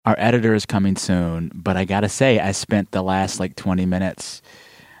Our editor is coming soon, but I gotta say, I spent the last 20 minutes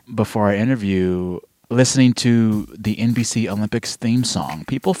before our interview listening to the NBC Olympics theme song.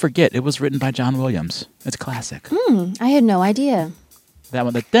 People forget it was written by John Williams. It's classic. I had no idea. That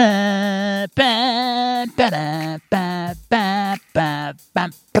one, the da, ba, da, da, ba, ba, ba, ba,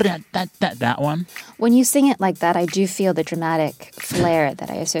 ba, da, da, that one. When you sing it like that, I do feel the dramatic flair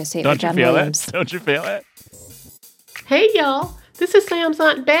that I associate with John Williams. Don't you feel it? Hey, y'all. This is Sam's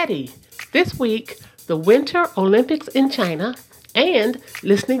Aunt Betty. This week, the Winter Olympics in China and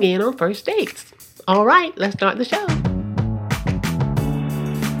listening in on first dates. All right, let's start the show.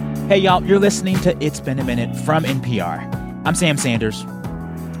 Hey, y'all. You're listening to It's Been a Minute from NPR. I'm Sam Sanders.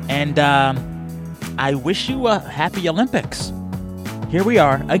 And I wish you a happy Olympics. Here we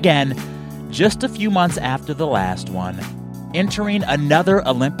are again, just a few months after the last one, entering another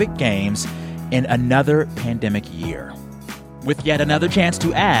Olympic Games in another pandemic year, with yet another chance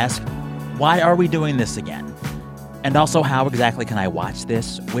to ask, why are we doing this again? And also, how exactly can I watch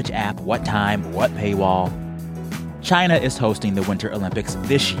this? Which app? What time? What paywall? China is hosting the Winter Olympics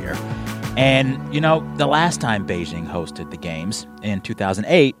this year. And, the last time Beijing hosted the Games in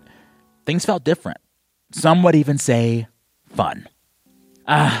 2008, things felt different. Some would even say fun.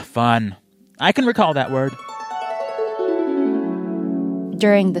 Fun. I can recall that word.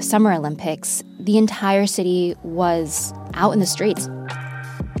 During the Summer Olympics, the entire city was out in the streets.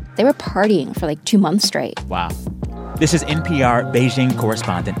 They were partying for 2 months straight. Wow. This is NPR Beijing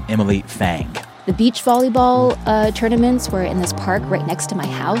correspondent Emily Fang. The beach volleyball tournaments were in this park right next to my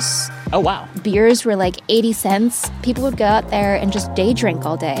house. Oh, wow. Beers were 80 cents. People would go out there and just day drink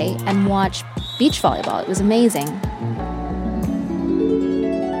all day and watch beach volleyball. It was amazing.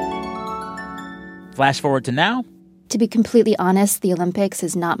 Flash forward to now. To be completely honest, the Olympics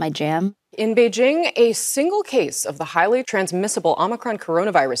is not my jam. In Beijing, a single case of the highly transmissible Omicron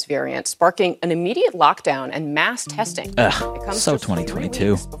coronavirus variant sparking an immediate lockdown and mass testing. So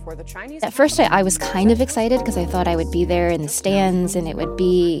 2022. At first, I was kind of excited because I thought I would be there in the stands and it would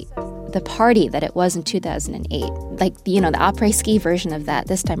be the party that it was in 2008. The après-ski version of that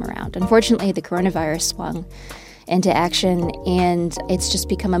this time around. Unfortunately, the coronavirus swung into action and it's just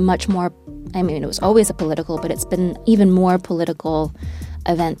become a much more, it was always a political, but it's been even more political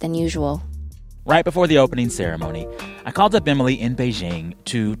event than usual. Right before the opening ceremony, I called up Emily in Beijing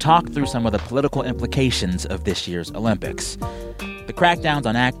to talk through some of the political implications of this year's Olympics. The crackdowns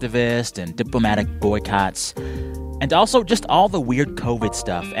on activists and diplomatic boycotts, and also just all the weird COVID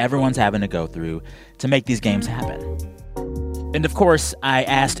stuff everyone's having to go through to make these games happen. And of course, I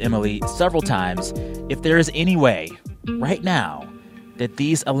asked Emily several times if there is any way, right now, that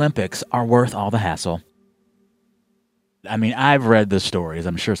these Olympics are worth all the hassle. I've read the stories.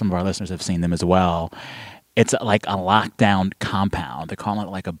 I'm sure some of our listeners have seen them as well. It's like a lockdown compound. They're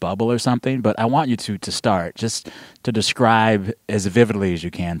calling it a bubble or something. But I want you to start just to describe as vividly as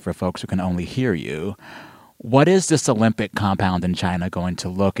you can for folks who can only hear you. What is this Olympic compound in China going to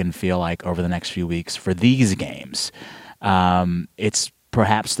look and feel like over the next few weeks for these games? It's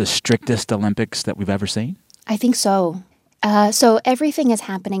perhaps the strictest Olympics that we've ever seen? I think so. So everything is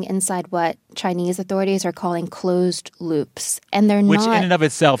happening inside what Chinese authorities are calling closed loops. And they're Which not... in and of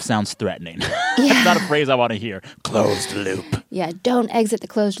itself sounds threatening. That's not a phrase I want to hear. Closed loop. Yeah, don't exit the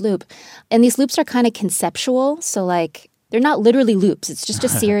closed loop. And these loops are kind of conceptual. So they're not literally loops. It's just a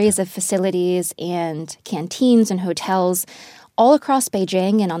series of facilities and canteens and hotels all across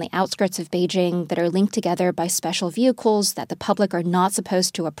Beijing and on the outskirts of Beijing that are linked together by special vehicles that the public are not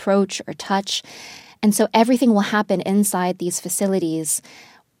supposed to approach or touch. And so everything will happen inside these facilities,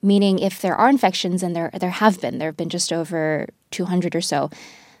 meaning if there are infections, and there have been just over 200 or so,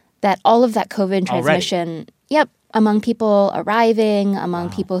 that all of that COVID transmission, among people arriving,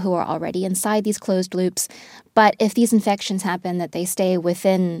 among people who are already inside these closed loops. But if these infections happen, that they stay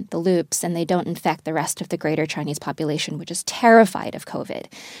within the loops and they don't infect the rest of the greater Chinese population, which is terrified of COVID.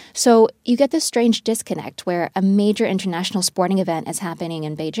 So you get this strange disconnect where a major international sporting event is happening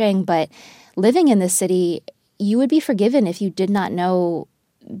in Beijing, but living in this city, you would be forgiven if you did not know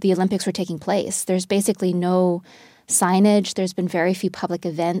the Olympics were taking place. There's basically no signage. There's been very few public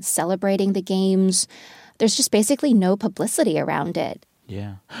events celebrating the games. There's just basically no publicity around it.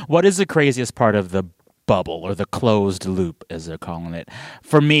 Yeah. What is the craziest part of the bubble or the closed loop, as they're calling it?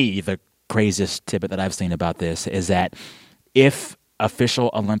 For me, the craziest tidbit that I've seen about this is that if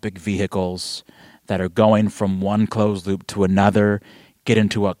official Olympic vehicles that are going from one closed loop to another get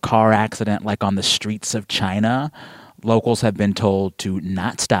into a car accident like on the streets of China, locals have been told to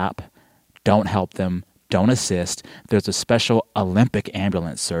not stop, don't help them, don't assist. There's a special Olympic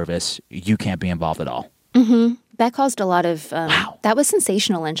ambulance service. You can't be involved at all. Mm-hmm. That caused a lot of, that was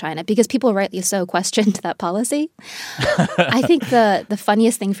sensational in China because people rightly so questioned that policy. I think the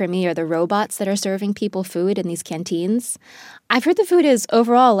funniest thing for me are the robots that are serving people food in these canteens. I've heard the food is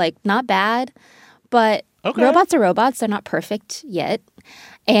overall like not bad, but robots are robots. They're not perfect yet.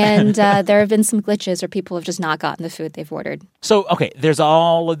 And there have been some glitches where people have just not gotten the food they've ordered. So, okay, there's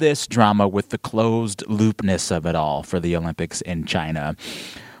all of this drama with the closed loopness of it all for the Olympics in China.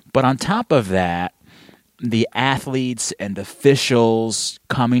 But on top of that, the athletes and officials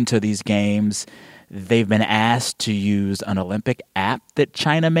coming to these games, they've been asked to use an Olympic app that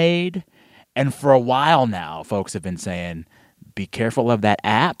China made. And for a while now, folks have been saying, be careful of that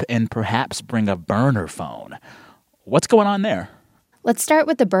app and perhaps bring a burner phone. What's going on there? Let's start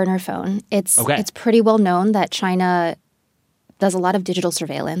with the burner phone. It's pretty well known that China does a lot of digital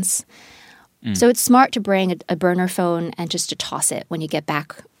surveillance. So it's smart to bring a burner phone and just to toss it when you get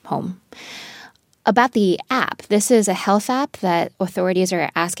back home. About the app, this is a health app that authorities are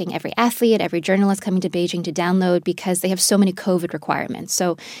asking every athlete, every journalist coming to Beijing to download because they have so many COVID requirements.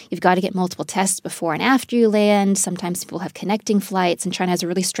 So you've got to get multiple tests before and after you land. Sometimes people have connecting flights, and China has a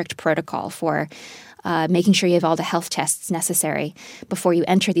really strict protocol for making sure you have all the health tests necessary before you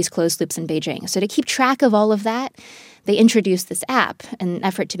enter these closed loops in Beijing. So to keep track of all of that, they introduced this app in an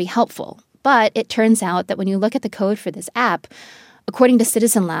effort to be helpful. But it turns out that when you look at the code for this app, according to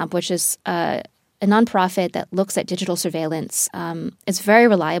Citizen Lab, which is a nonprofit that looks at digital surveillance, it's very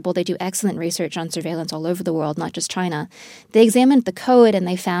reliable. They do excellent research on surveillance all over the world, not just China. They examined the code and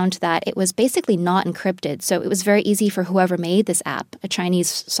they found that it was basically not encrypted. So it was very easy for whoever made this app, a Chinese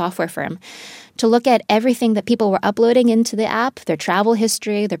software firm, to look at everything that people were uploading into the app, their travel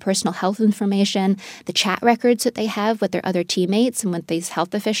history, their personal health information, the chat records that they have with their other teammates and with these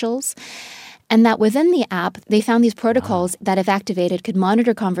health officials. And that within the app, they found these protocols that, if activated, could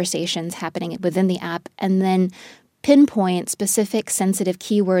monitor conversations happening within the app and then pinpoint specific sensitive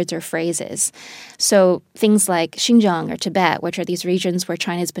keywords or phrases. So things like Xinjiang or Tibet, which are these regions where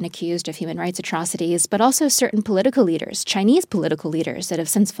China's been accused of human rights atrocities, but also certain political leaders, Chinese political leaders that have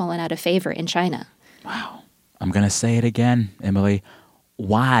since fallen out of favor in China. Wow. I'm going to say it again, Emily.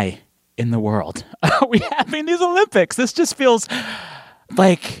 Why in the world are we having these Olympics? This just feels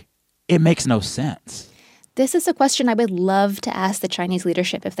like it makes no sense. This is a question I would love to ask the Chinese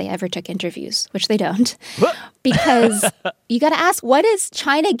leadership if they ever took interviews, which they don't. Because you got to ask, what does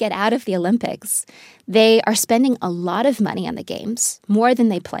China get out of the Olympics? They are spending a lot of money on the games, more than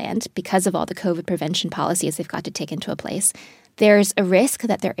they planned because of all the COVID prevention policies they've got to take into place. There's a risk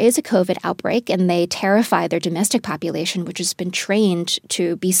that there is a COVID outbreak, and they terrify their domestic population, which has been trained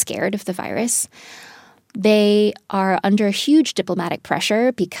to be scared of the virus. They are under huge diplomatic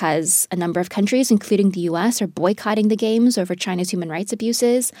pressure because a number of countries, including the U.S., are boycotting the games over China's human rights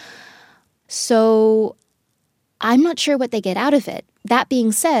abuses. So I'm not sure what they get out of it. That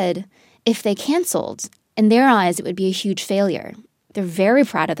being said, if they canceled, in their eyes, it would be a huge failure. They're very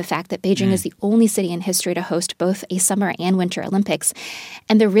proud of the fact that Beijing is the only city in history to host both a summer and winter Olympics.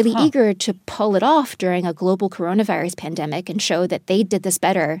 And they're really eager to pull it off during a global coronavirus pandemic and show that they did this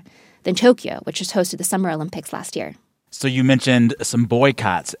better than Tokyo, which just hosted the Summer Olympics last year. So you mentioned some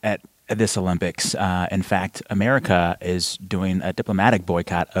boycotts at this Olympics. In fact, America is doing a diplomatic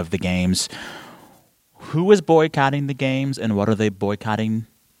boycott of the Games. Who is boycotting the Games, and what are they boycotting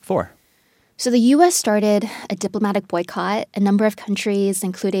for? So the U.S. started a diplomatic boycott. A number of countries,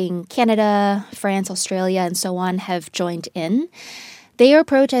 including Canada, France, Australia, and so on, have joined in. They are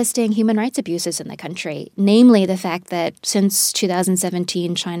protesting human rights abuses in the country, namely the fact that since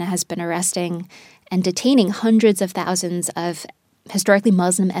 2017, China has been arresting and detaining hundreds of thousands of historically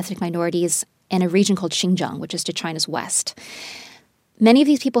Muslim ethnic minorities in a region called Xinjiang, which is to China's west. Many of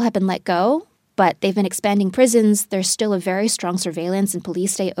these people have been let go, but they've been expanding prisons. There's still a very strong surveillance and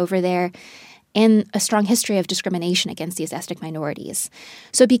police state over there, and a strong history of discrimination against these ethnic minorities.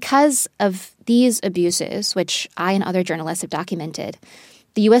 So because of these abuses, which I and other journalists have documented,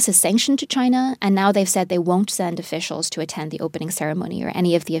 the U.S. has sanctioned to China, and now they've said they won't send officials to attend the opening ceremony or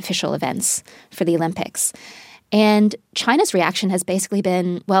any of the official events for the Olympics. And China's reaction has basically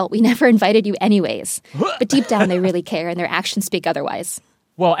been, well, we never invited you anyways. But deep down, they really care, and their actions speak otherwise.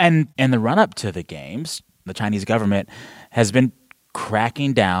 Well, and in the run-up to the Games, the Chinese government has been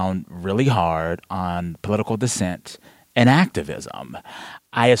cracking down really hard on political dissent and activism.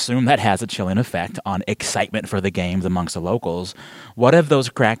 I assume that has a chilling effect on excitement for the Games amongst the locals. What have those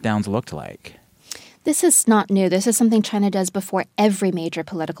crackdowns looked like? This is not new. This is something China does before every major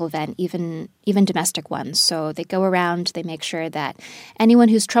political event, even domestic ones. So they go around, they make sure that anyone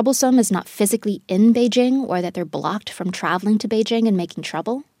who's troublesome is not physically in Beijing or that they're blocked from traveling to Beijing and making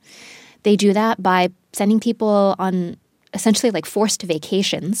trouble. They do that by sending people on essentially like forced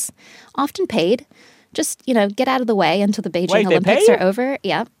vacations, often paid. Just, get out of the way until the Beijing Olympics are over.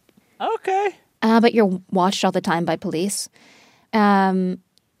 Yeah. Okay. But you're watched all the time by police.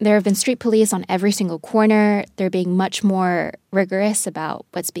 There have been street police on every single corner. They're being much more rigorous about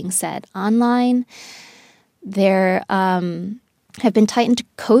what's being said online. There have been tightened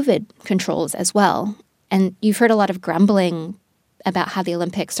COVID controls as well. And you've heard a lot of grumbling about how the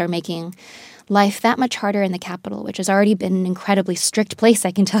Olympics are making life that much harder in the capital, which has already been an incredibly strict place,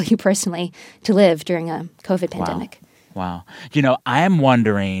 I can tell you personally, to live during a COVID pandemic. Wow. I am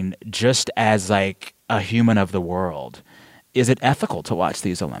wondering, just as like a human of the world, is it ethical to watch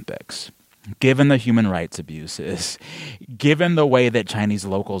these Olympics? Given the human rights abuses, given the way that Chinese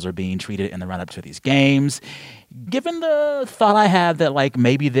locals are being treated in the run-up to these games, given the thought I have that like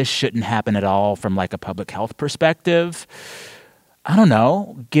maybe this shouldn't happen at all from like a public health perspective, I don't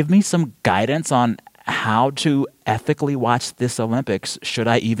know, give me some guidance on how to ethically watch this Olympics, should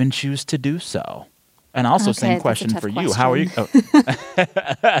I even choose to do so? And also, same question for you. How are you? Oh.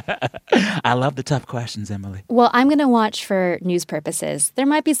 I love the tough questions, Emily. Well, I'm going to watch for news purposes. There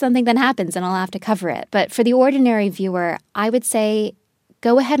might be something that happens and I'll have to cover it. But for the ordinary viewer, I would say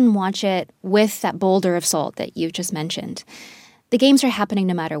go ahead and watch it with that boulder of salt that you just mentioned. The games are happening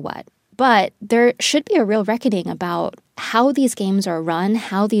no matter what. But there should be a real reckoning about how these games are run,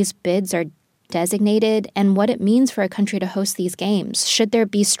 how these bids are designated, and what it means for a country to host these games. Should there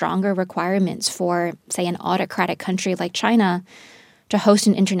be stronger requirements for, say, an autocratic country like China to host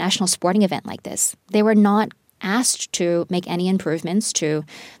an international sporting event like this? They were not asked to make any improvements to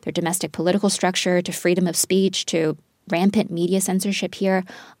their domestic political structure, to freedom of speech, to rampant media censorship here,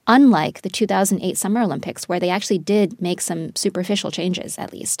 unlike the 2008 Summer Olympics, where they actually did make some superficial changes,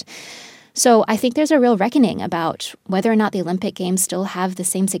 at least. So I think there's a real reckoning about whether or not the Olympic Games still have the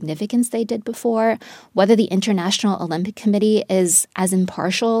same significance they did before, whether the International Olympic Committee is as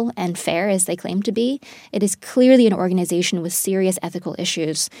impartial and fair as they claim to be. It is clearly an organization with serious ethical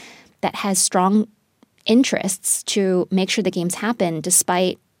issues that has strong interests to make sure the games happen,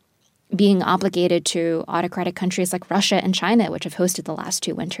 despite being obligated to autocratic countries like Russia and China, which have hosted the last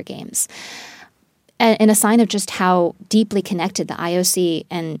two Winter Games. And a sign of just how deeply connected the IOC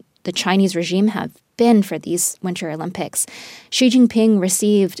and the Chinese regime have been for these Winter Olympics. Xi Jinping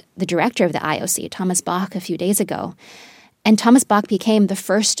received the director of the IOC, Thomas Bach, a few days ago. And Thomas Bach became the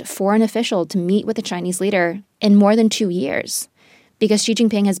first foreign official to meet with the Chinese leader in more than 2 years, because Xi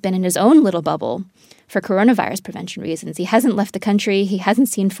Jinping has been in his own little bubble for coronavirus prevention reasons. He hasn't left the country, he hasn't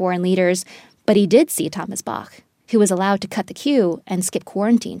seen foreign leaders, but he did see Thomas Bach, who was allowed to cut the queue and skip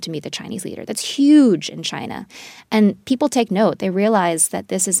quarantine to meet the Chinese leader. That's huge in China. And people take note. They realize that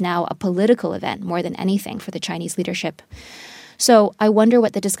this is now a political event more than anything for the Chinese leadership. So I wonder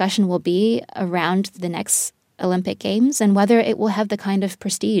what the discussion will be around the next Olympic Games and whether it will have the kind of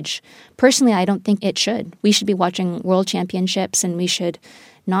prestige. Personally, I don't think it should. We should be watching world championships, and we should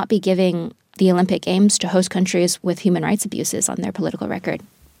not be giving the Olympic Games to host countries with human rights abuses on their political record.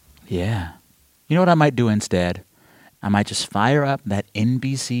 Yeah. You know what I might do instead? I might just fire up that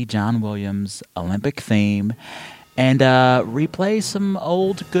NBC John Williams Olympic theme and replay some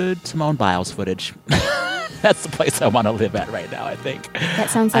old, good Simone Biles footage. That's the place I want to live at right now, I think. That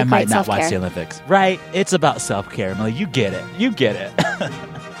sounds like I might great not self-care. watch the Olympics. Right? It's about self-care, Emily. You get it. You get it.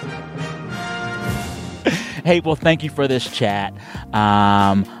 Hey, well, thank you for this chat.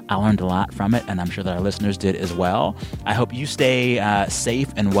 I learned a lot from it, and I'm sure that our listeners did as well. I hope you stay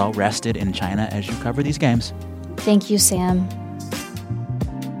safe and well-rested in China as you cover these games. Thank you, Sam.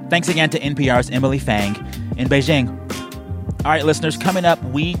 Thanks again to NPR's Emily Fang in Beijing. All right, listeners, coming up,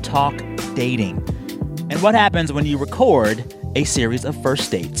 we talk dating and what happens when you record a series of first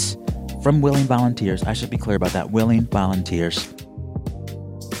dates from willing volunteers. I should be clear about that. Willing volunteers.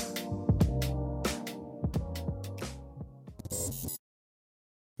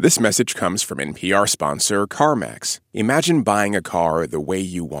 This message comes from NPR sponsor CarMax. Imagine buying a car the way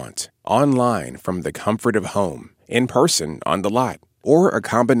you want. Online from the comfort of home. In person on the lot. Or a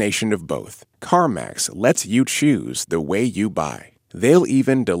combination of both. CarMax lets you choose the way you buy. They'll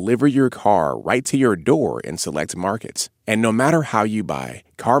even deliver your car right to your door in select markets. And no matter how you buy,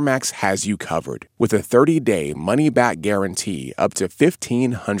 CarMax has you covered with a 30-day money-back guarantee up to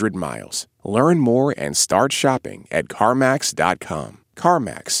 1,500 miles. Learn more and start shopping at CarMax.com.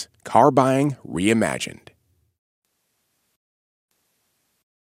 CarMax, car buying reimagined.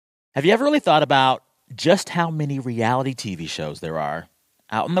 Have you ever really thought about just how many reality TV shows there are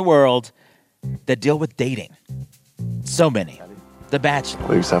out in the world that deal with dating? So many. The Bachelor.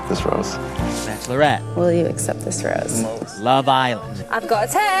 Will you accept this rose? Bachelorette. Will you accept this rose? Love Island. I've got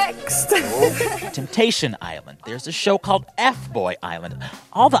a text. Temptation Island. There's a show called F-Boy Island.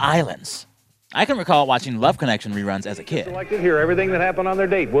 All the islands. I can recall watching Love Connection reruns as a kid. I'd like to hear everything that happened on their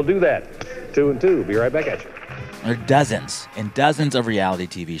date. We'll do that. 2 and 2. Be right back at you. There are dozens and dozens of reality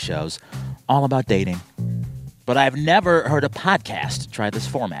TV shows all about dating. But I've never heard a podcast try this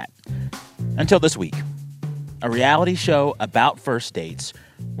format. Until this week. A reality show about first dates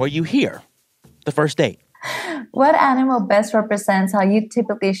where you hear the first date. What animal best represents how you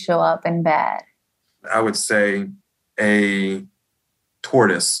typically show up in bed? I would say a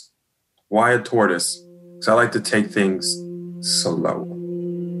tortoise. Why a tortoise? Because I like to take things slow.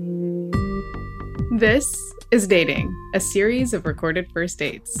 This is Dating, a series of recorded first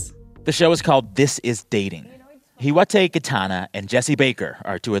dates. The show is called This Is Dating. Hiwate Katana and Jesse Baker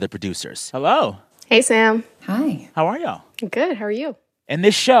are two of the producers. Hello. Hey, Sam. Hi. How are y'all? Good. How are you? And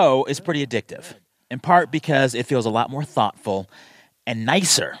this show is pretty addictive, in part because it feels a lot more thoughtful and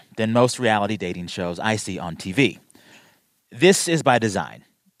nicer than most reality dating shows I see on TV. This is by design.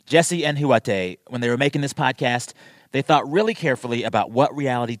 Jesse and Hiwate, when they were making this podcast, they thought really carefully about what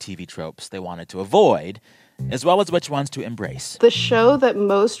reality TV tropes they wanted to avoid, as well as which ones to embrace. The show that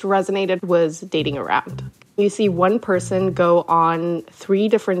most resonated was Dating Around. You see one person go on 3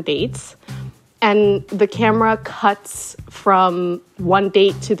 different dates, and the camera cuts from one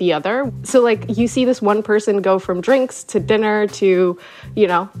date to the other. So, you see this one person go from drinks to dinner to,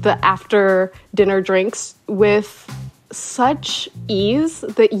 the after dinner drinks with such ease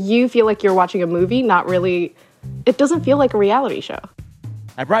that you feel like you're watching a movie, not really. It doesn't feel like a reality show.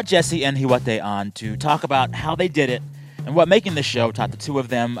 I brought Jesse and Hiwate on to talk about how they did it and what making the show taught the two of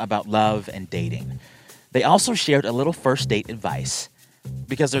them about love and dating. They also shared a little first date advice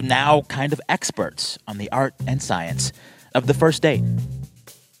because they're now kind of experts on the art and science of the first date.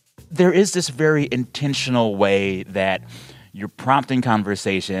 There is this very intentional way that you're prompting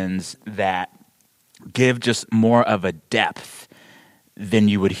conversations that give just more of a depth than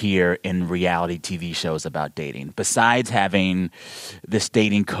you would hear in reality TV shows about dating. Besides having this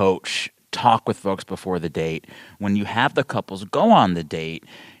dating coach talk with folks before the date, when you have the couples go on the date,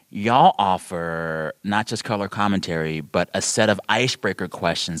 y'all offer not just color commentary, but a set of icebreaker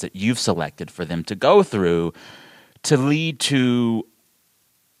questions that you've selected for them to go through to lead to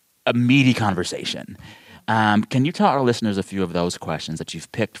a meaty conversation. Can you tell our listeners a few of those questions that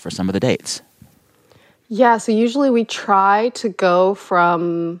you've picked for some of the dates? Yeah, so usually we try to go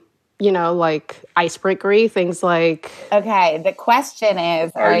from, icebreakery, things like... Okay, the question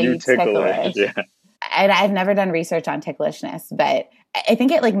is, are you ticklish? Yeah. And I've never done research on ticklishness, but I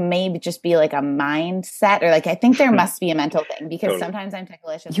think it may just be a mindset, or I think there must be a mental thing, because sometimes I'm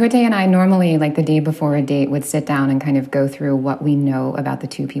ticklish. Hiwate and I normally, the day before a date, would sit down and kind of go through what we know about the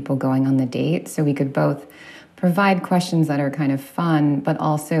two people going on the date, so we could both provide questions that are kind of fun, but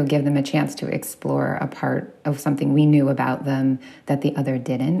also give them a chance to explore a part of something we knew about them that the other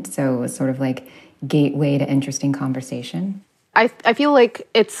didn't. So it was sort of gateway to interesting conversation. I feel like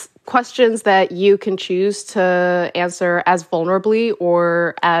it's questions that you can choose to answer as vulnerably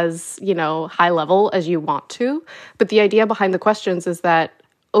or as, high level as you want to. But the idea behind the questions is that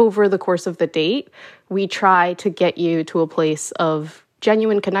over the course of the date, we try to get you to a place of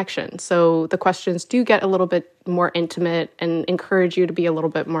genuine connection. So the questions do get a little bit more intimate and encourage you to be a little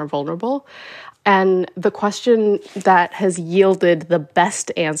bit more vulnerable. And the question that has yielded the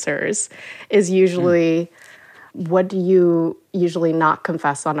best answers is usually, what do you usually not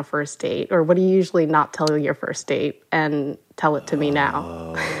confess on a first date? Or what do you usually not tell your first date and tell it to me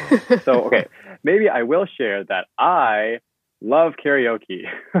now? So, okay, maybe I will share that I love karaoke.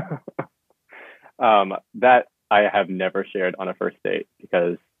 That I have never shared on a first date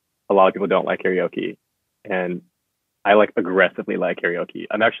because a lot of people don't like karaoke. And I aggressively like karaoke.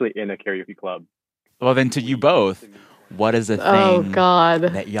 I'm actually in a karaoke club. Well, then to you both, what is a thing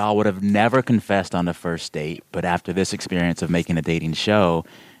that y'all would have never confessed on a first date, but after this experience of making a dating show,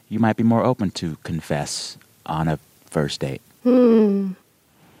 you might be more open to confess on a first date? Oh,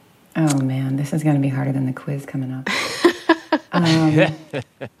 man, this is going to be harder than the quiz coming up.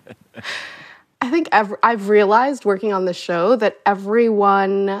 I think I've realized working on the show that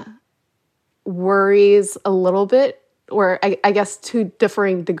everyone worries a little bit, or I guess to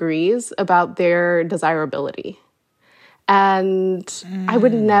differing degrees, about their desirability. And I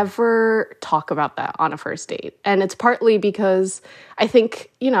would never talk about that on a first date. And it's partly because I think,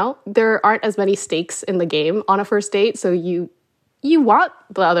 there aren't as many stakes in the game on a first date. So you want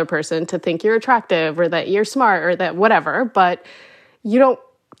the other person to think you're attractive or that you're smart or that whatever, but you don't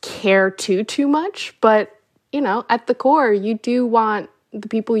care too much. But at the core, you do want the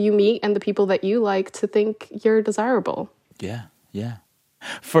people you meet and the people that you like to think you're desirable. Yeah, yeah.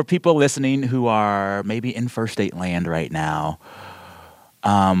 For people listening who are maybe in first date land right now,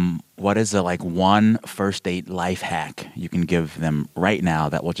 what is one first date life hack you can give them right now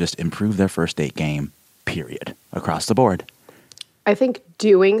that will just improve their first date game, period, across the board? I think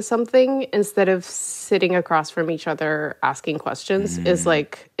doing something instead of sitting across from each other asking questions is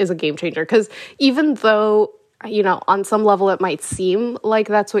a game changer. Because even though, on some level it might seem like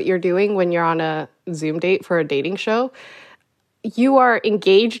that's what you're doing when you're on a Zoom date for a dating show, you are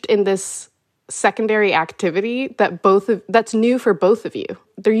engaged in this secondary activity that's new for both of you.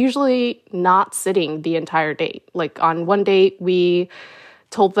 They're usually not sitting the entire date. Like on one date, we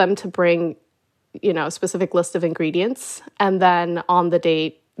told them to bring a specific list of ingredients. And then on the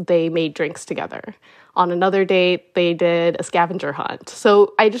date, they made drinks together. On another date, they did a scavenger hunt.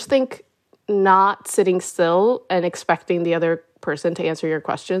 So I just think not sitting still and expecting the other person to answer your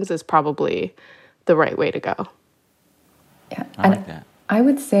questions is probably the right way to go. Yeah, I like that. I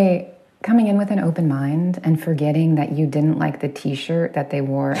would say coming in with an open mind and forgetting that you didn't like the T-shirt that they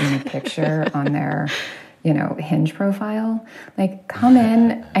wore in the picture on their Hinge profile. Come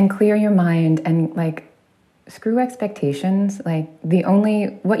in and clear your mind and screw expectations.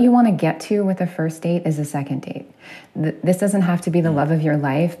 What you want to get to with a first date is a second date. This doesn't have to be the love of your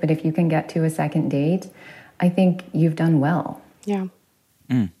life, but if you can get to a second date, I think you've done well. Yeah.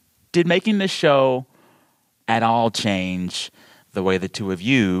 Did making this show at all change the way the two of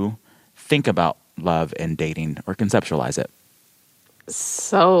you think about love and dating or conceptualize it?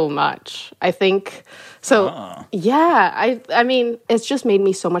 So much. I think so. Yeah. I mean, it's just made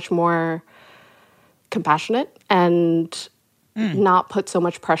me so much more compassionate and not put so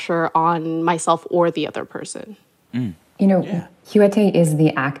much pressure on myself or the other person. Huete is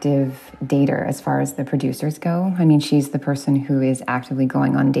the active dater as far as the producers go. I mean, she's the person who is actively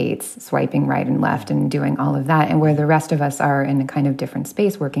going on dates, swiping right and left and doing all of that, and where the rest of us are in a kind of different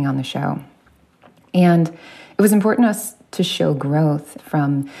space working on the show. And it was important to us to show growth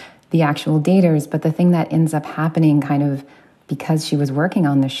from the actual daters, but the thing that ends up happening kind of because she was working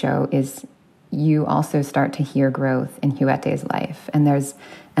on the show is you also start to hear growth in Huete's life. And there's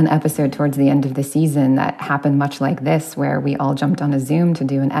an episode towards the end of the season that happened much like this, where we all jumped on a Zoom to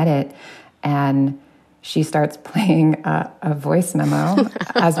do an edit, and she starts playing a voice memo,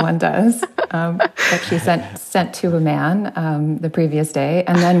 as one does, that she sent to a man the previous day.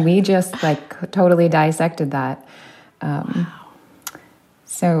 And then we just totally dissected that.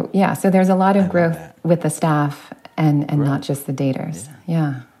 So there's a lot of growth with the staff and not just the daters.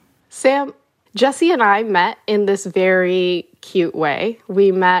 Yeah. Sam, Jesse and I met in this very cute way.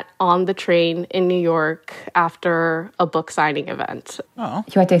 We met on the train in New York after a book signing event. Oh.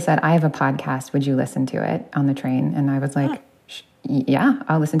 Huete said, I have a podcast. Would you listen to it on the train? And I was like, yeah,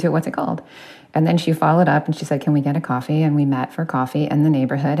 I'll listen to it. What's it called? And then she followed up and she said, can we get a coffee? And we met for coffee in the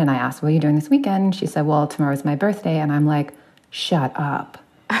neighborhood. And I asked, what are you doing this weekend? And she said, well, tomorrow's my birthday. And I'm like, shut up.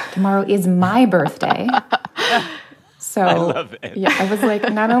 Tomorrow is my birthday. So I love it. Yeah, I was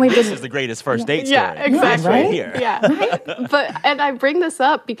like, not only this is the greatest first date story. Yeah, exactly. Right here. Yeah. Right? And I bring this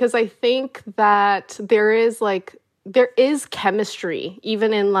up because I think that there is chemistry,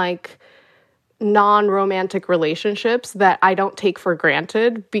 even in non-romantic relationships, that I don't take for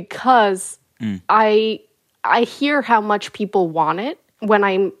granted because I hear how much people want it when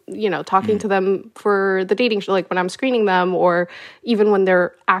I'm, talking to them for the dating show, when I'm screening them, or even when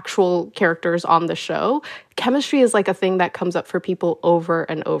they're actual characters on the show. Chemistry is a thing that comes up for people over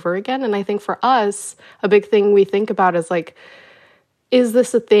and over again. And I think for us, a big thing we think about is is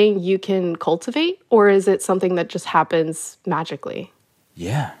this a thing you can cultivate, or is it something that just happens magically?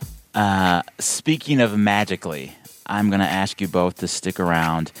 Yeah. Speaking of magically, I'm going to ask you both to stick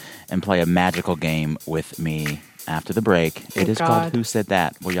around and play a magical game with me after the break. It is called Who Said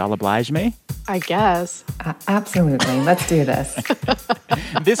That? Will y'all oblige me? I guess. Absolutely. Let's do this.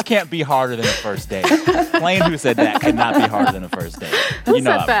 This can't be harder than a first date. Playing Who Said That cannot be harder than a first date. Who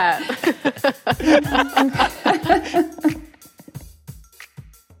said that?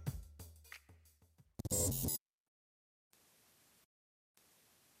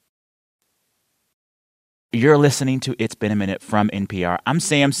 You're listening to It's Been a Minute from NPR. I'm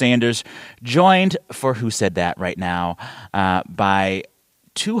Sam Sanders, joined for Who Said That right now by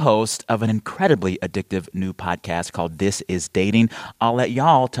two hosts of an incredibly addictive new podcast called This Is Dating. I'll let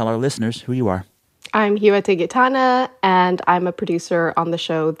y'all tell our listeners who you are. I'm Huete Gitana, and I'm a producer on the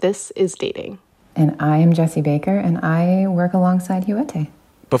show This Is Dating. And I am Jessie Baker, and I work alongside Huete.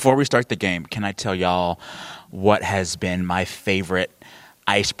 Before we start the game, can I tell y'all what has been my favorite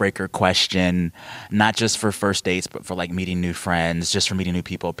icebreaker question, not just for first dates, but for like meeting new friends, just for meeting new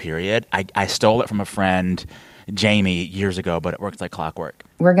people, period. I stole it from a friend, Jamie, years ago, but it works like clockwork.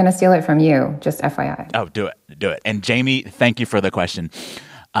 We're going to steal it from you, just FYI. Oh, do it. And Jamie, thank you for the question.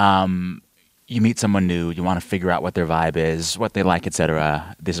 You meet someone new, you want to figure out what their vibe is, what they like,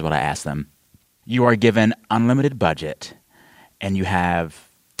 etc. This is what I ask them. You are given unlimited budget, and you have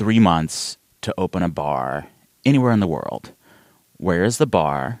 3 months to open a bar anywhere in the world. Where is the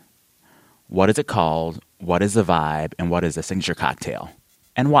bar? What is it called? What is the vibe? And what is the signature cocktail?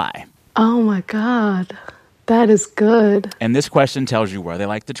 And why? Oh, my God. That is good. And this question tells you where they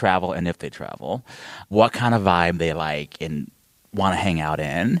like to travel and if they travel, what kind of vibe they like and want to hang out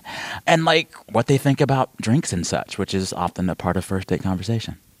in, and like what they think about drinks and such, which is often a part of first date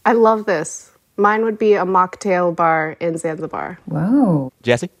conversation. I love this. Mine would be a mocktail bar in Zanzibar. Whoa.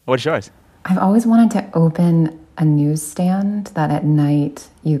 Jesse, what's yours? I've always wanted to open a newsstand that at night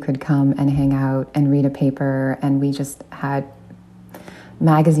you could come and hang out and read a paper, and we just had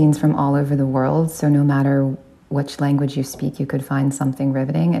magazines from all over the world, so no matter which language you speak, you could find something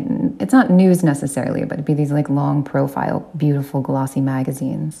riveting. And it's not news necessarily, but it'd be these like long profile, beautiful, glossy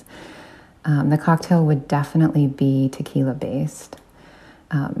magazines. The cocktail would definitely be tequila based.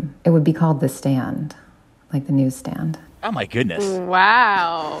 It would be called The Stand, like the newsstand. Oh my goodness.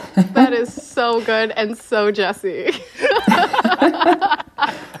 Wow. That is so good and so Jesse.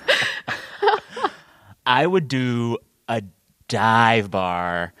 I would do a dive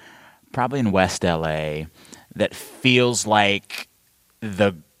bar, probably in West LA, that feels like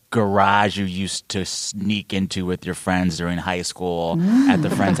the garage you used to sneak into with your friends during high school at the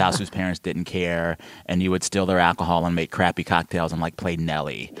friend's house whose parents didn't care, and you would steal their alcohol and make crappy cocktails and like play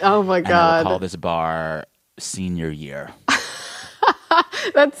Nelly. Oh my God. And I would call this bar Senior Year.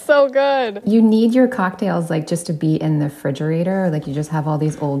 That's so good. You need your cocktails like just to be in the refrigerator. Like you just have all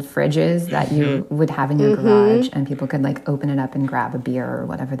these old fridges that you would have in your garage, and people could like open it up and grab a beer or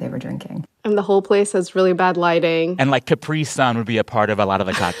whatever they were drinking. And the whole place has really bad lighting. And like Capri Sun would be a part of a lot of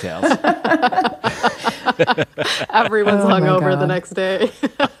the cocktails. Everyone's hungover the next day.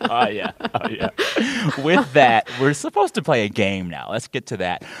 Oh, yeah. With that, we're supposed to play a game now. Let's get to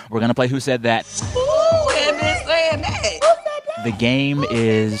that. We're going to play Who Said That? Ooh, and been saying that. The game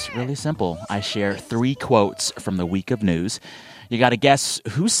is really simple. I share 3 quotes from the week of news. You got to guess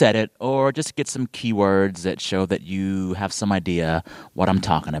who said it, or just get some keywords that show that you have some idea what I'm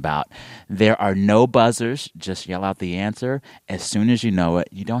talking about. There are no buzzers. Just yell out the answer as soon as you know it.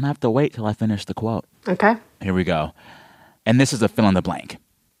 You don't have to wait till I finish the quote. Okay. Here we go. And this is a fill in the blank.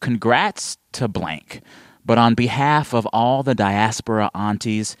 Congrats to blank. But on behalf of all the diaspora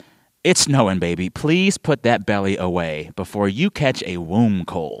aunties, it's snowing, baby. Please put that belly away before you catch a womb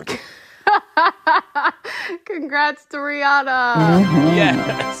cold. Congrats to Rihanna.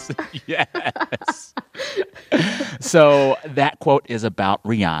 Yes. So that quote is about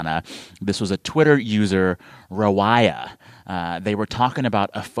Rihanna. This was a Twitter user, Rawaya. They were talking about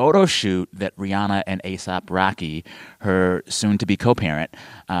a photo shoot that Rihanna and A$AP Rocky, her soon-to-be co-parent,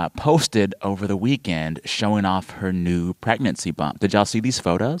 posted over the weekend showing off her new pregnancy bump. Did y'all see these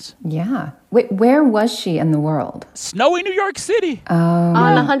photos? Yeah. Wait, where was she in the world? Snowy New York City. On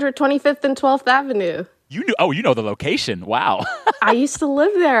 125th and 12th Avenue. You know the location. Wow. I used to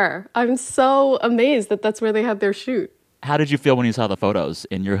live there. I'm so amazed that that's where they had their shoot. How did you feel when you saw the photos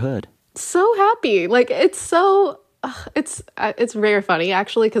in your hood? So happy. Like, it's so... It's very funny,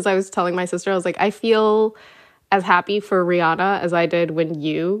 actually, because I was telling my sister, I was like, I feel as happy for Rihanna as I did when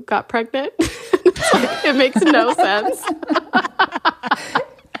you got pregnant. Like, it makes no sense.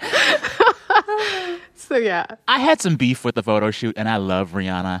 So, yeah. I had some beef with the photo shoot, and I love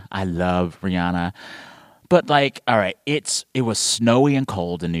Rihanna. But, like, all right, it was snowy and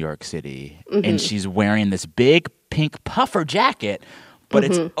cold in New York City, and she's wearing this big pink puffer jacket, but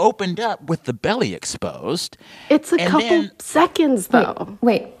it's opened up with the belly exposed. It's a couple seconds, though.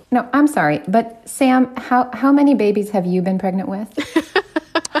 Wait, no, I'm sorry. But, Sam, how many babies have you been pregnant with?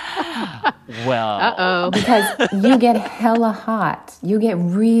 Well, because you get hella hot. You get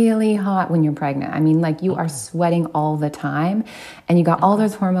really hot when you're pregnant. I mean, like, you are sweating all the time, and you got all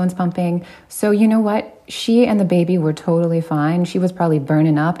those hormones pumping. So you know what? She and the baby were totally fine. She was probably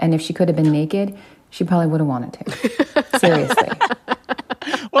burning up, and if she could have been naked, she probably would have wanted to. Seriously.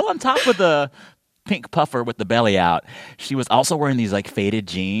 Well, on top of the pink puffer with the belly out, she was also wearing these like faded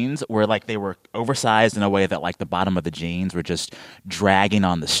jeans where like they were oversized in a way that like the bottom of the jeans were just dragging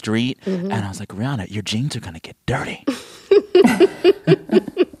on the street. And I was like, Rihanna, your jeans are going to get dirty.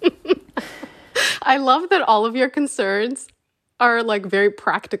 I love that all of your concerns are like very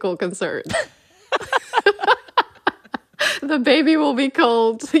practical concerns. The baby will be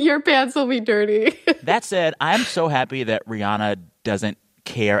cold. Your pants will be dirty. That said, I'm so happy that Rihanna doesn't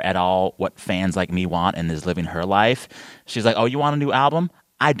care at all what fans like me want and is living her life. She's like, oh, you want a new album?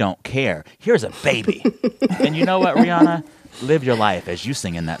 I don't care. Here's a baby. And you know what, Rihanna? Live your life as you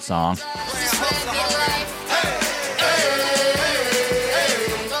sing in that song.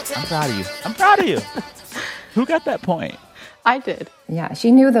 I'm proud of you. I'm proud of you. Who got that point? I did. Yeah,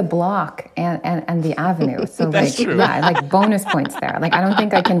 she knew the block and the avenue. So That's like, true. yeah, like bonus points there. Like, I don't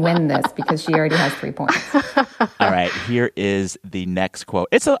think I can win this because she already has 3 points. All right, here is the next quote.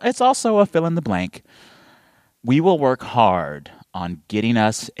 It's also a fill in the blank. We will work hard on getting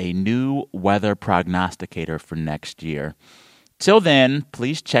us a new weather prognosticator for next year. Till then,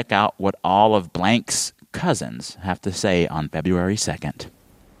 please check out what all of blank's cousins have to say on February 2nd.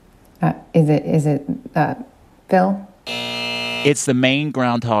 Is it Phil? It's the main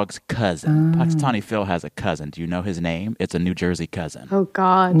groundhog's cousin. Punxsutawney Phil has a cousin. Do you know his name? It's a New Jersey cousin. Oh,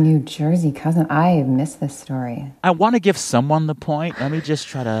 God. New Jersey cousin. I missed this story. I want to give someone the point. Let me just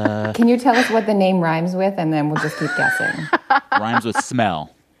try to... Can you tell us what the name rhymes with, and then we'll just keep guessing? Rhymes with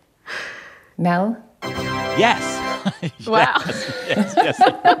smell. Mel? Yes. Wow. Yes,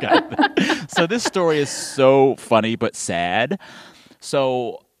 I forgot that. So this story is so funny but sad.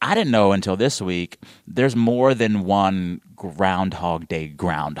 So I didn't know until this week there's more than one Groundhog Day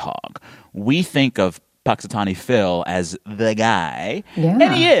groundhog. We think of Punxsutawney Phil as the guy,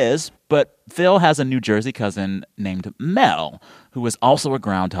 and he is, but Phil has a New Jersey cousin named Mel, who is also a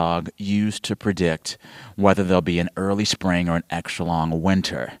groundhog used to predict whether there'll be an early spring or an extra long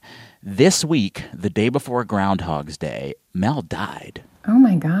winter. This week, the day before Groundhog's Day, Mel died. Oh,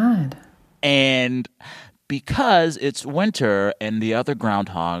 my God. And because it's winter and the other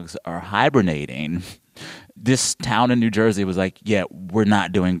groundhogs are hibernating, this town in New Jersey was like, yeah, we're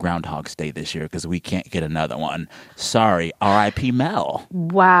not doing Groundhog's Day this year because we can't get another one. Sorry, R.I.P. Mel.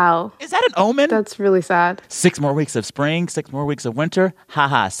 Wow. Is that an omen? That's really sad. 6 more weeks of spring, 6 more weeks of winter.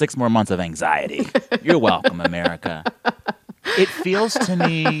 Ha 6 more months of anxiety. You're welcome, America. It feels to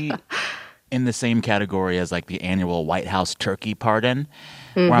me in the same category as like the annual White House turkey pardon,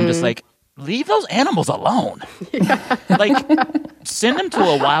 where I'm just like, leave those animals alone. Yeah. Like, send them to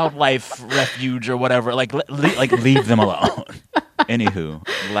a wildlife refuge or whatever. Like, leave them alone. Anywho,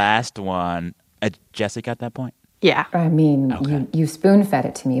 last one. Jesse got that point? Yeah. I mean, Okay. you spoon-fed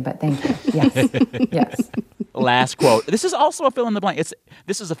it to me, but thank you. Yes. Yes. Last quote. This is also a fill in the blank.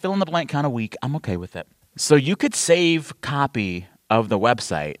 This is a fill in the blank kind of week. I'm okay with it. So you could save copy of the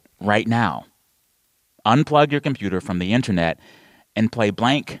website right now. Unplug your computer from the internet and play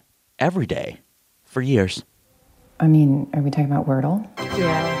blank every day for years. I mean, are we talking about Wordle?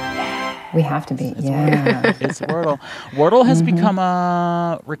 Yeah. We have to be. Yeah. It's Wordle. Wordle has become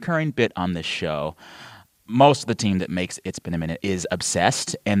a recurring bit on this show. Most of the team that makes It's Been a Minute is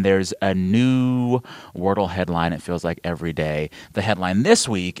obsessed, and there's a new Wordle headline, it feels like, every day. The headline this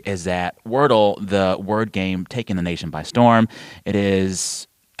week is that Wordle, the word game taking the nation by storm, it is,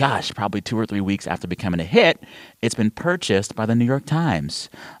 probably 2 or 3 weeks after becoming a hit, it's been purchased by the New York Times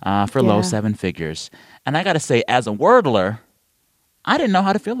for low 7 figures. And I got to say, as a Wordler, I didn't know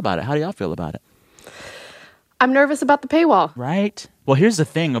how to feel about it. How do y'all feel about it? I'm nervous about the paywall. Right? Well, here's the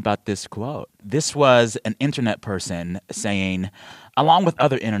thing about this quote. This was an internet person saying, along with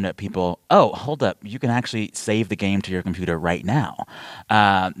other internet people, oh, hold up, you can actually save the game to your computer right now.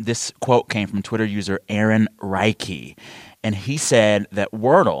 This quote came from Twitter user Aaron Reiki. And he said that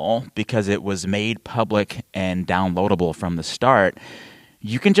Wordle, because it was made public and downloadable from the start,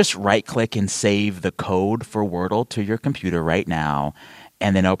 you can just right-click and save the code for Wordle to your computer right now,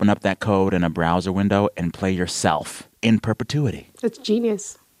 and then open up that code in a browser window and play yourself in perpetuity. That's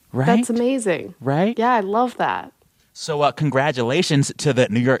genius. Right? That's amazing. Right? Yeah, I love that. So congratulations to the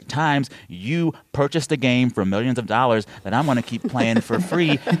New York Times. You purchased a game for millions of dollars that I'm going to keep playing for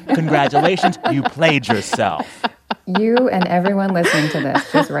free. Congratulations. You played yourself. You and everyone listening to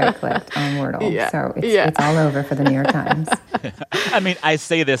this just right-clicked on Wordle. Yeah. So it's all over for the New York Times. I mean, I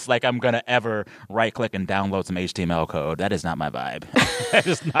say this like I'm going to ever right-click and download some HTML code. That is not my vibe. That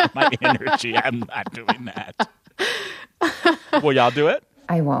is not my energy. I'm not doing that. Will y'all do it?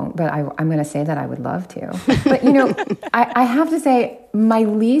 I won't, but I'm going to say that I would love to. But, I have to say my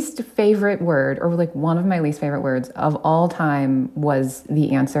least favorite word, or like one of my least favorite words of all time, was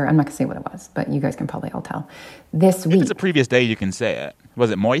the answer. I'm not going to say what it was, but you guys can probably all tell. This week. If it's a previous day, you can say it. Was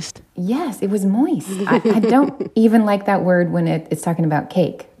it moist? Yes, it was moist. I don't even like that word when it's talking about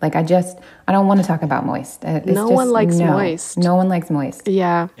cake. Like, I don't want to talk about moist. No one likes moist. No one likes moist.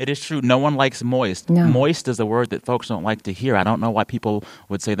 Yeah. It is true. No one likes moist. No. Moist is a word that folks don't like to hear. I don't know why people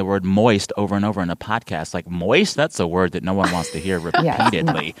would say the word moist over and over in a podcast. Like, moist? That's a word that no one wants to hear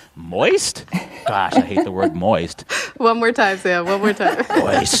repeatedly. Yes, no. Moist? Gosh, I hate the word moist. One more time, Sam. One more time.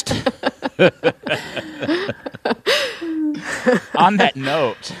 Moist. On that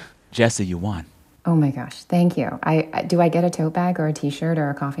note, Jessie, you won. Oh my gosh, thank you. Do I get a tote bag or a T-shirt or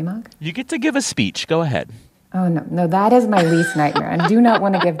a coffee mug? You get to give a speech. Go ahead. Oh, no, that is my least nightmare. I do not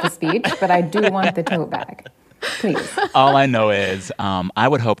want to give the speech, but I do want the tote bag. Please. All I know is I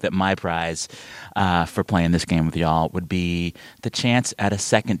would hope that my prize for playing this game with y'all would be the chance at a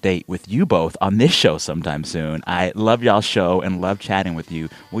second date with you both on this show sometime soon. I love y'all's show and love chatting with you.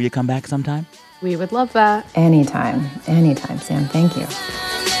 Will you come back sometime? We would love that. Anytime, Sam. Thank you.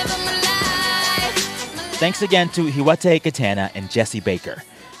 Thanks again to Hiwate Katana and Jessie Baker.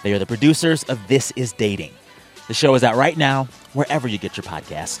 They are the producers of This Is Dating. The show is out right now, wherever you get your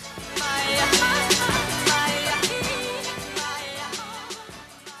podcasts.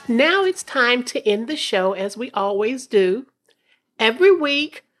 Now it's time to end the show as we always do. Every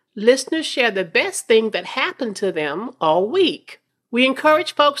week, listeners share the best thing that happened to them all week. We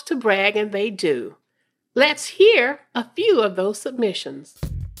encourage folks to brag, and they do. Let's hear a few of those submissions.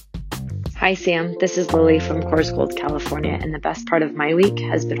 Hi, Sam. This is Lily from Coors Gold, California, and the best part of my week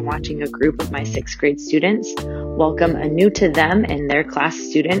has been watching a group of my 6th grade students welcome a new to them and their class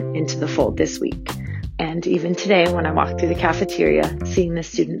student into the fold this week. And even today, when I walked through the cafeteria, seeing the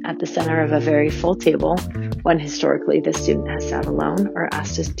student at the center of a very full table, when historically the student has sat alone or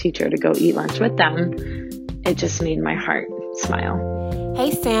asked his teacher to go eat lunch with them, it just made my heart smile.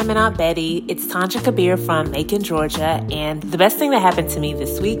 Hey, Sam and Aunt Betty. It's Tanja Kabir from Macon, Georgia. And the best thing that happened to me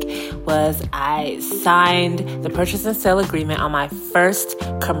this week was I signed the purchase and sale agreement on my first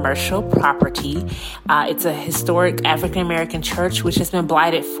commercial property. It's a historic African-American church, which has been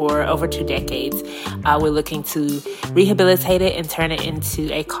blighted for over 2 decades. We're looking to rehabilitate it and turn it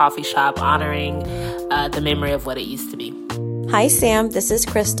into a coffee shop honoring the memory of what it used to be. Hi, Sam. This is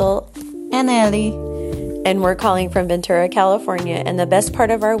Crystal and Ellie. And we're calling from Ventura, California. And the best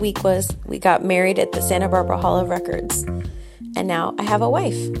part of our week was we got married at the Santa Barbara Hall of Records. And now I have a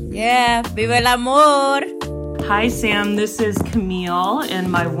wife. Yeah, vive el amor. Hi, Sam. This is Camille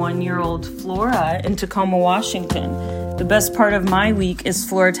and my 1-year-old Flora in Tacoma, Washington. The best part of my week is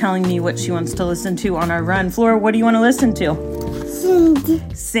Flora telling me what she wants to listen to on our run. Flora, what do you want to listen to?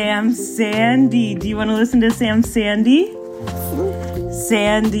 Sam Sandy. Do you want to listen to Sam Sandy?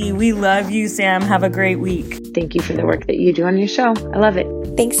 Sandy, we love you, Sam. Have a great week. Thank you for the work that you do on your show. I love it.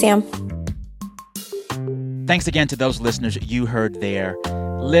 Thanks, Sam. Thanks again to those listeners you heard there.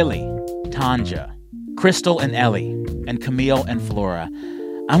 Lily, Tanja, Crystal and Ellie, and Camille and Flora.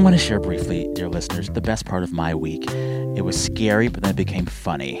 I'm going to share briefly, dear listeners, the best part of my week. It was scary, but then it became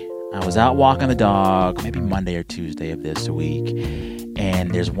funny. I was out walking the dog, maybe Monday or Tuesday of this week,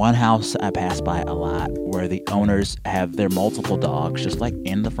 and there's one house I pass by a lot where the owners have their multiple dogs just like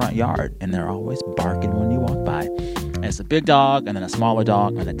in the front yard, and they're always barking when you walk by. And it's a big dog, and then a smaller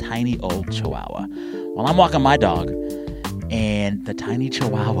dog, and a tiny old chihuahua. Well, I'm walking my dog, and the tiny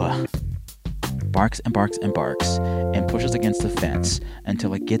chihuahua barks and barks and barks and pushes against the fence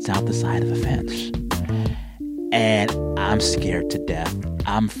until it gets out the side of the fence. And I'm scared to death.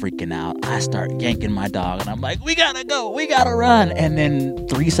 I'm freaking out. I start yanking my dog, and I'm like, we gotta go, we gotta run. And then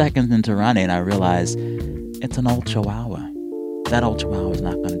 3 seconds into running, I realize it's an old chihuahua. That old chihuahua is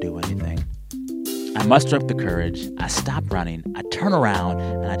not gonna do anything. I muster up the courage. I stop running. I turn around,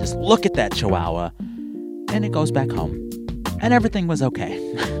 and I just look at that chihuahua, and it goes back home. And everything was okay.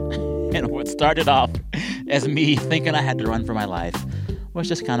 And what started off as me thinking I had to run for my life was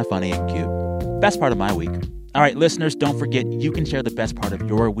just kind of funny and cute. Best part of my week. All right, listeners, don't forget you can share the best part of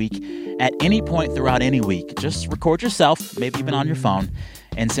your week at any point throughout any week. Just record yourself, maybe even on your phone,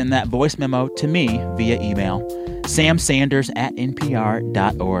 and send that voice memo to me via email,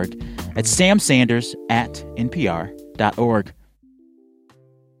 samsanders@npr.org. That's samsanders@npr.org.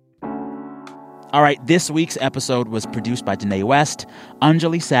 All right, this week's episode was produced by Danae West,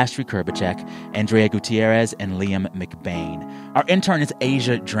 Anjali Sastry-Kurbacek, Andrea Gutierrez, and Liam McBain. Our intern is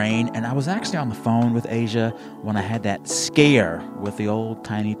Asia Drain, and I was actually on the phone with Asia when I had that scare with the old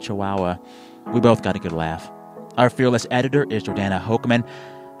tiny chihuahua. We both got a good laugh. Our fearless editor is Jordana Hochman,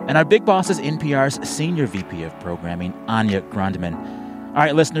 and our big boss is NPR's Senior VP of Programming, Anya Grundman. All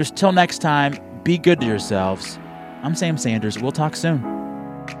right, listeners, till next time, be good to yourselves. I'm Sam Sanders. We'll talk soon.